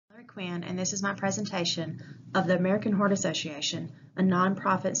Quinn, and this is my presentation of the American Heart Association, a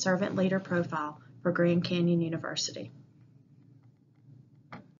nonprofit servant leader profile for Grand Canyon University.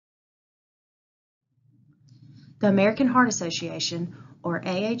 The American Heart Association, or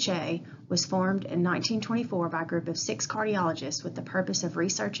AHA, was formed in 1924 by a group of 6 cardiologists with the purpose of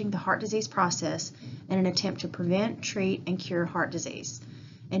researching the heart disease process in an attempt to prevent, treat, and cure heart disease.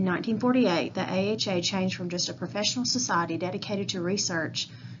 In 1948, the AHA changed from just a professional society dedicated to research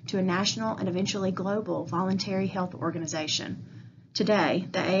to a national and eventually global voluntary health organization. Today,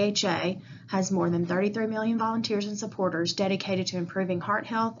 the AHA has more than 33 million volunteers and supporters dedicated to improving heart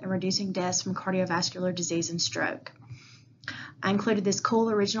health and reducing deaths from cardiovascular disease and stroke. I included this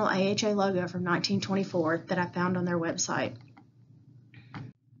cool original AHA logo from 1924 that I found on their website.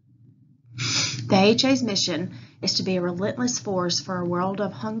 The AHA's mission is to be a relentless force for a world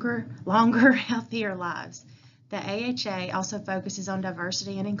of longer, healthier lives. The AHA also focuses on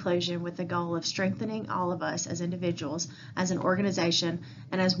diversity and inclusion with the goal of strengthening all of us as individuals, as an organization,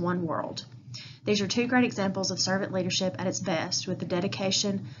 and as one world. These are 2 great examples of servant leadership at its best, with the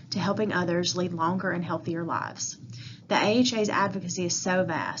dedication to helping others lead longer and healthier lives. The AHA's advocacy is so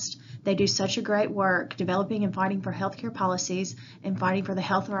vast. They do such a great work developing and fighting for healthcare policies and fighting for the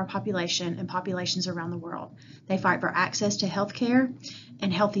health of our population and populations around the world. They fight for access to healthcare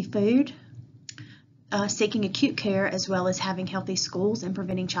and healthy food, seeking acute care, as well as having healthy schools and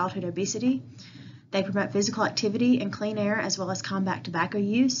preventing childhood obesity. They promote physical activity and clean air, as well as combat tobacco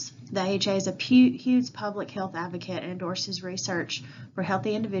use. The AHA is a huge public health advocate and endorses research for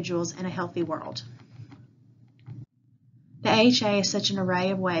healthy individuals and a healthy world. The AHA is such an array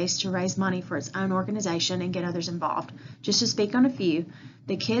of ways to raise money for its own organization and get others involved. Just to speak on a few,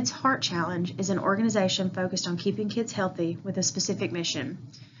 the Kids Heart Challenge is an organization focused on keeping kids healthy with a specific mission.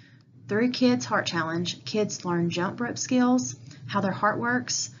 Through Kids Heart Challenge, kids learn jump rope skills, how their heart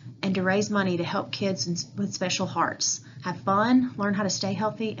works, and to raise money to help kids with special hearts. Have fun, learn how to stay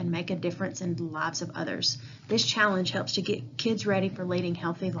healthy, and make a difference in the lives of others. This challenge helps to get kids ready for leading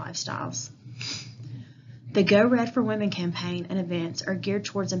healthy lifestyles. The Go Red for Women campaign and events are geared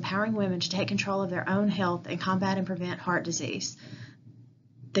towards empowering women to take control of their own health and combat and prevent heart disease.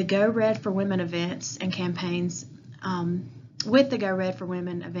 The Go Red for Women events and campaigns, with the Go Red for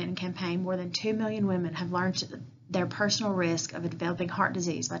Women event and campaign, more than 2 million women have learned their personal risk of developing heart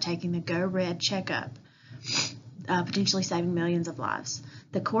disease by taking the Go Red checkup, potentially saving millions of lives.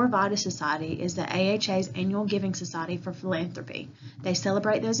 The Core Vita Society is the AHA's annual giving society for philanthropy. They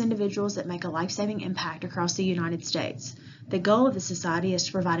celebrate those individuals that make a life-saving impact across the United States. The goal of the society is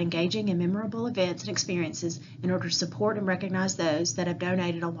to provide engaging and memorable events and experiences in order to support and recognize those that have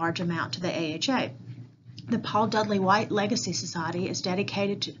donated a large amount to the AHA. The Paul Dudley White Legacy Society is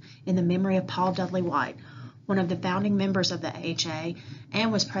dedicated in the memory of Paul Dudley White, one of the founding members of the AHA,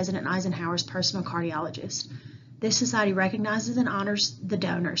 and was President Eisenhower's personal cardiologist. This society recognizes and honors the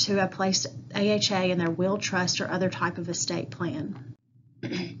donors who have placed AHA in their will, trust, or other type of estate plan.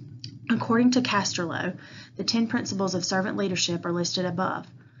 According to Casterlow, the 10 principles of servant leadership are listed above.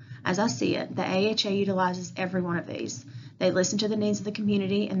 As I see it, the AHA utilizes every one of these. They listen to the needs of the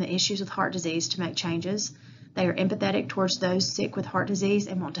community and the issues with heart disease to make changes. They are empathetic towards those sick with heart disease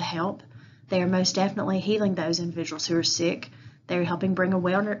and want to help. They are most definitely healing those individuals who are sick. They are helping bring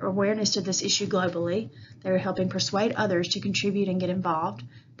awareness to this issue globally. They are helping persuade others to contribute and get involved.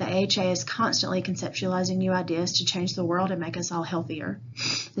 The AHA is constantly conceptualizing new ideas to change the world and make us all healthier.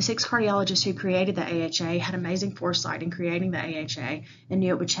 The 6 cardiologists who created the AHA had amazing foresight in creating the AHA and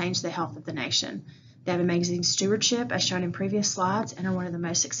knew it would change the health of the nation. They have amazing stewardship, as shown in previous slides, and are one of the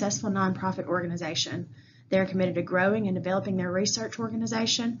most successful nonprofit organizations. They are committed to growing and developing their research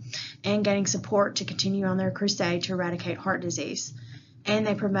organization and gaining support to continue on their crusade to eradicate heart disease. And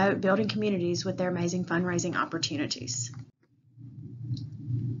they promote building communities with their amazing fundraising opportunities.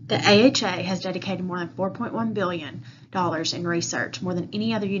 The AHA has dedicated more than $4.1 billion in research, more than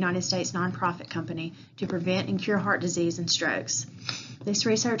any other United States nonprofit company, to prevent and cure heart disease and strokes. This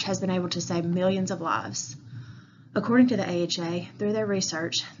research has been able to save millions of lives. According to the AHA, through their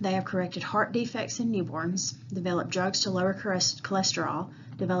research, they have corrected heart defects in newborns, developed drugs to lower cholesterol,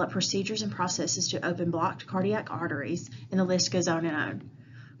 developed procedures and processes to open blocked cardiac arteries, and the list goes on and on.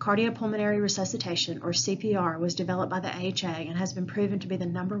 Cardiopulmonary resuscitation, or CPR, was developed by the AHA and has been proven to be the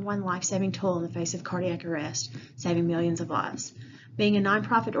 #1 life-saving tool in the face of cardiac arrest, saving millions of lives. Being a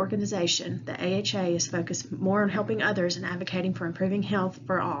nonprofit organization, the AHA is focused more on helping others and advocating for improving health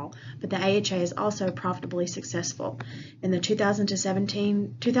for all, but the AHA is also profitably successful. In the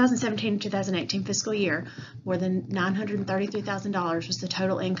 2017-2018 fiscal year, more than $933,000 was the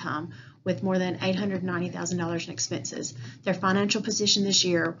total income, with more than $890,000 in expenses. Their financial position this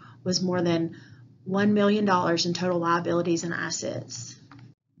year was more than $1 million in total liabilities and assets.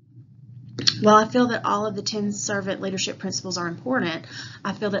 While I feel that all of the 10 servant leadership principles are important,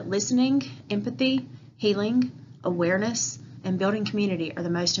 I feel that listening, empathy, healing, awareness, and building community are the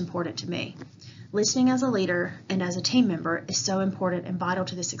most important to me. Listening as a leader and as a team member is so important and vital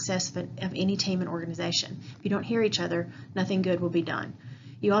to the success of any team and organization. If you don't hear each other, nothing good will be done.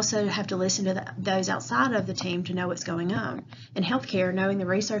 You also have to listen to those outside of the team to know what's going on. In healthcare, knowing the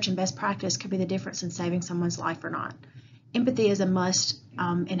research and best practice could be the difference in saving someone's life or not. Empathy is a must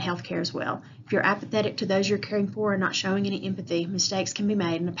in healthcare as well. If you're apathetic to those you're caring for and not showing any empathy, mistakes can be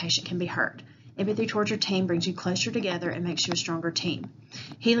made and a patient can be hurt. Empathy towards your team brings you closer together and makes you a stronger team.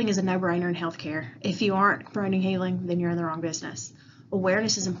 Healing is a no-brainer in healthcare. If you aren't promoting healing, then you're in the wrong business.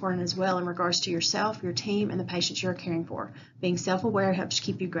 Awareness is important as well in regards to yourself, your team, and the patients you're caring for. Being self-aware helps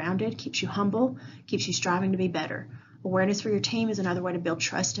keep you grounded, keeps you humble, keeps you striving to be better. Awareness for your team is another way to build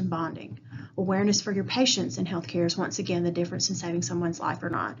trust and bonding. Awareness for your patients in healthcare is once again the difference in saving someone's life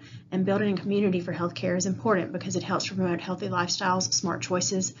or not. And building a community for healthcare is important because it helps promote healthy lifestyles, smart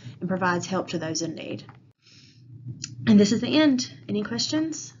choices, and provides help to those in need. And this is the end. Any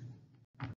questions?